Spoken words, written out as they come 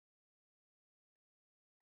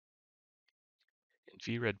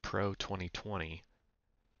VRED Pro 2020,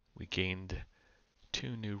 we gained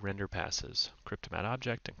two new render passes, Cryptomatte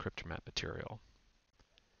Object and Cryptomatte Material.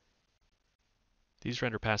 These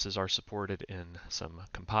render passes are supported in some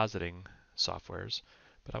compositing softwares,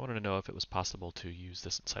 but I wanted to know if it was possible to use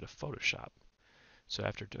this inside of Photoshop. So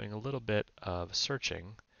after doing a little bit of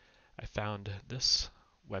searching, I found this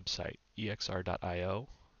website, exr-io.com.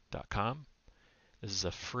 This is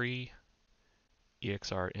a free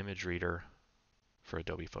EXR image reader for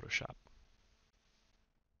Adobe Photoshop.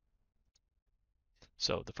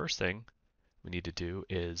 So the first thing we need to do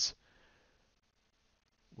is,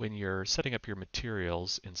 when you're setting up your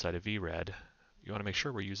materials inside of VRED, you want to make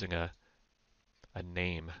sure we're using a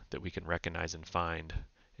name that we can recognize and find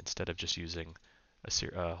instead of just using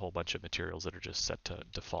a whole bunch of materials that are just set to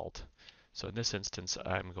default. So in this instance,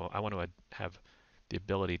 I want to have the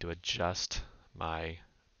ability to adjust my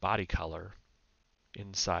body color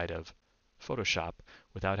inside of Photoshop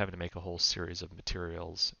without having to make a whole series of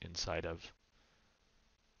materials inside of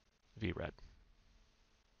VRED.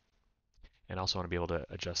 And also want to be able to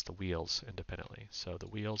adjust the wheels independently. So the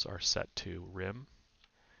wheels are set to rim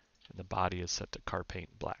and the body is set to car paint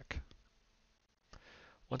black.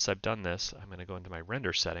 Once I've done this, I'm going to go into my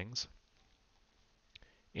render settings,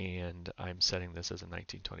 and I'm setting this as a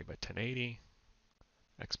 1920 by 1080,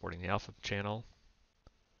 exporting the alpha channel.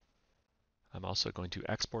 I'm also going to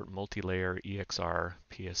export multi-layer EXR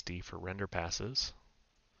PSD for render passes.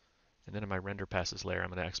 And then in my render passes layer, I'm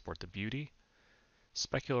going to export the beauty,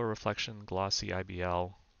 specular reflection, glossy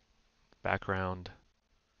IBL, background,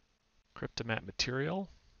 Cryptomatte material,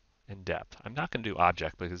 and depth. I'm not going to do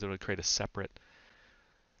object because it would create a separate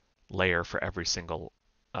layer for every single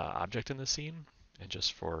object in the scene. And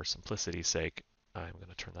just for simplicity's sake, I'm going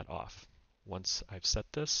to turn that off. Once I've set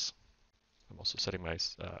this, I'm also setting my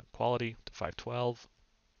quality to 512.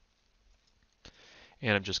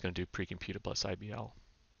 And I'm just going to do pre-computed plus IBL.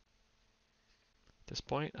 At this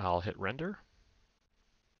point, I'll hit render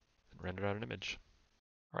and render out an image.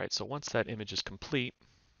 All right, so once that image is complete,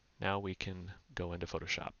 now we can go into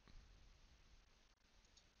Photoshop.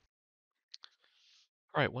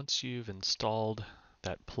 All right, once you've installed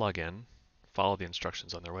that plugin, follow the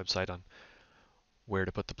instructions on their website on where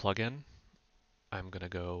to put the plugin. I'm going to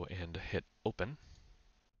go and hit open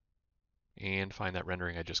and find that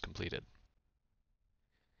rendering I just completed.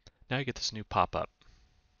 Now you get this new pop-up.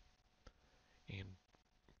 And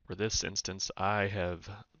for this instance, I have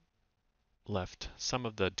left some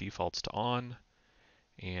of the defaults to on,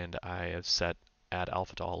 and I have set add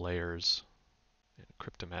alpha to all layers and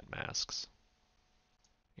Cryptomatte masks.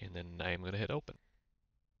 And then I'm going to hit open.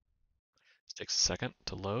 This takes a second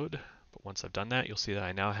to load, but once I've done that, you'll see that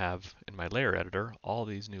I now have in my layer editor all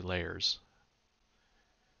these new layers.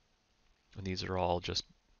 And these are all just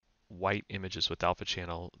white images with alpha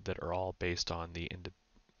channel that are all based on the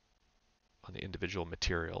individual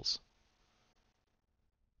materials.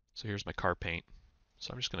 So here's my car paint.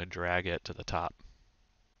 So I'm just going to drag it to the top.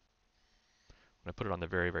 When I put it on the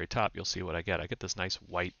very, very top, you'll see what I get. I get this nice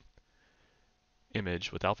white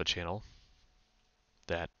image with alpha channel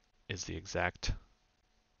that is the exact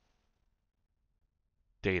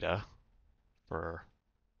data for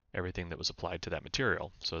everything that was applied to that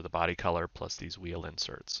material. So the body color plus these wheel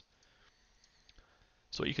inserts.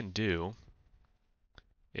 So what you can do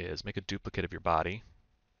is make a duplicate of your body,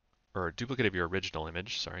 or a duplicate of your original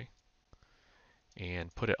image, sorry,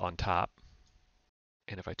 and put it on top.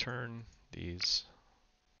 And if I turn these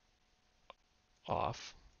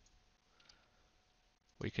off,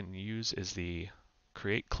 what you can use is the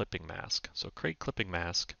create clipping mask. So create clipping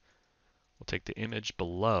mask will take the image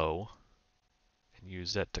below and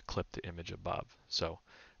use it to clip the image above. So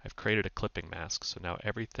I've created a clipping mask. So now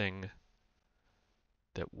everything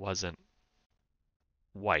that wasn't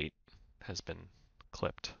white has been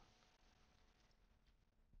clipped.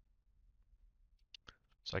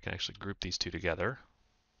 So I can actually group these two together.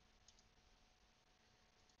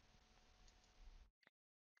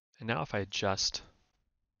 And now if I adjust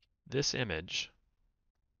this image,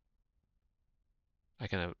 I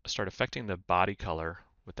can start affecting the body color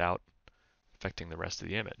without affecting the rest of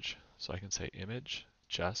the image. So I can say image,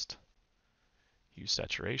 adjust, use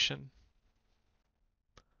saturation.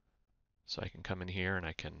 So I can come in here and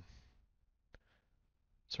I can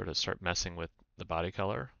sort of start messing with the body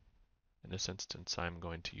color. In this instance, I'm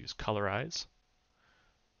going to use colorize.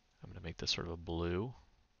 I'm going to make this sort of a blue.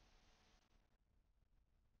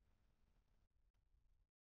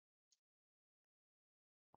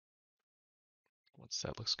 Once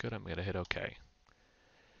that looks good, I'm going to hit OK.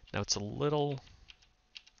 Now it's a little,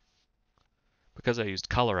 because I used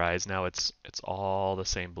colorize, now it's all the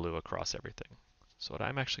same blue across everything. So what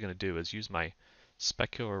I'm actually going to do is use my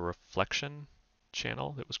specular reflection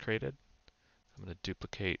channel that was created. I'm going to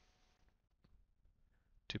duplicate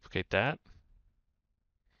that,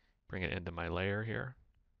 bring it into my layer here,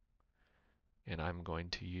 and I'm going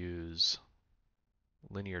to use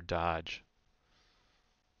linear dodge.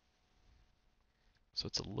 So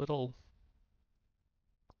it's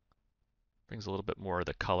brings a little bit more of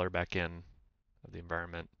the color back in of the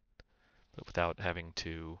environment, but without having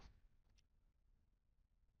to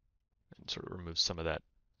sort of remove some of that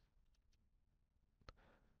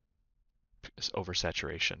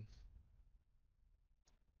oversaturation.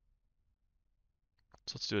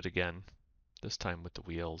 So let's do it again, this time with the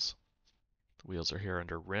wheels. The wheels are here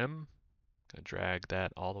under rim. I'm going to drag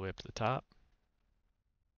that all the way up to the top.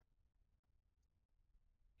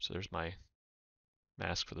 So there's my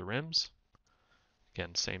mask for the rims.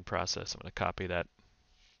 Again, same process. I'm going to copy that,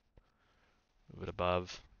 move it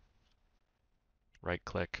above, right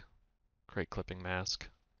click, create clipping mask.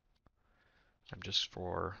 I'm just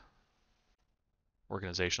for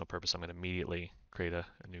organizational purpose, I'm going to immediately create a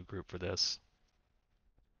new group for this.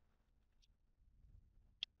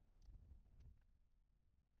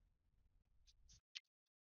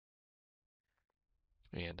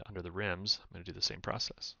 And under the rims, I'm going to do the same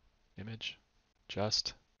process. Image,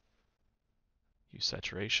 adjust, use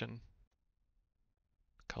saturation,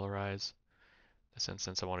 colorize. In this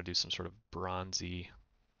instance, I want to do some sort of bronzy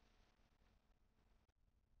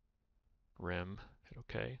rim. Hit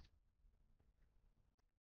OK.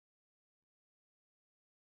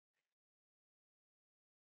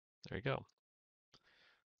 There you go.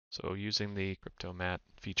 So using the Cryptomatte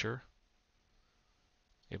feature,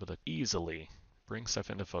 able to easily bring stuff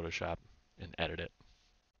into Photoshop and edit it.